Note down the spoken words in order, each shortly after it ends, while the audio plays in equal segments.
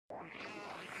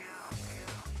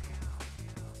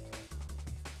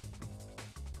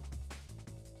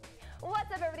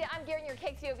up, everybody? I'm Garen, your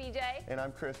KXVO VJ. And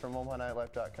I'm Chris from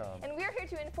OmahaNightlife.com. And we're here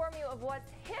to inform you of what's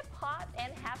hip, hot,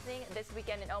 and happening this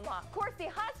weekend in Omaha. Of course, the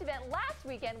hottest event last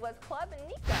weekend was Club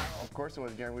Nico. Of course it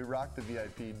was, Garen. We rocked the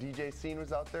VIP. DJ Scene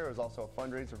was out there. It was also a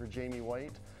fundraiser for Jamie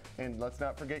White. And let's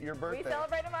not forget your birthday. We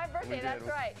celebrated my birthday, that's did.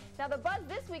 right. Now, the buzz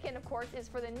this weekend, of course, is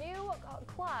for the new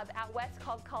club out west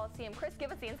called Coliseum. Chris,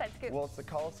 give us the inside scoop. Well, it's the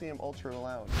Coliseum Ultra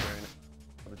Lounge, Garen.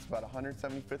 It's about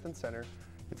 175th and Center.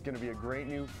 It's going to be a great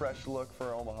new, fresh look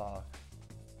for Omaha.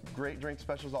 Great drink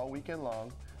specials all weekend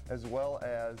long, as well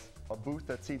as a booth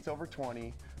that seats over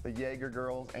 20, the Jaeger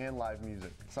girls, and live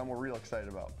music. Something we're real excited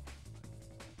about.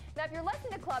 Now, if you're less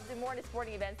into clubs and more into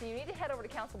sporting events, then you need to head over to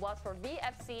Council Bluffs for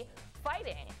VFC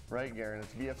Fighting. Right, Garen.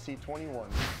 It's VFC 21.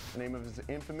 The name of it is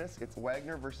infamous. It's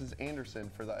Wagner versus Anderson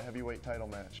for the heavyweight title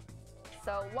match.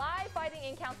 So live fighting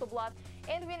in Council Bluffs.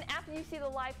 And then after you see the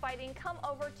live fighting, come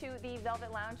over to the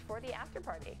Velvet Lounge for the after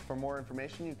party. For more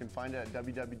information, you can find it at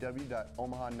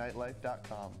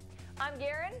www.omahanightlife.com. I'm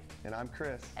Garen. And I'm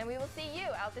Chris. And we will see you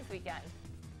out this weekend.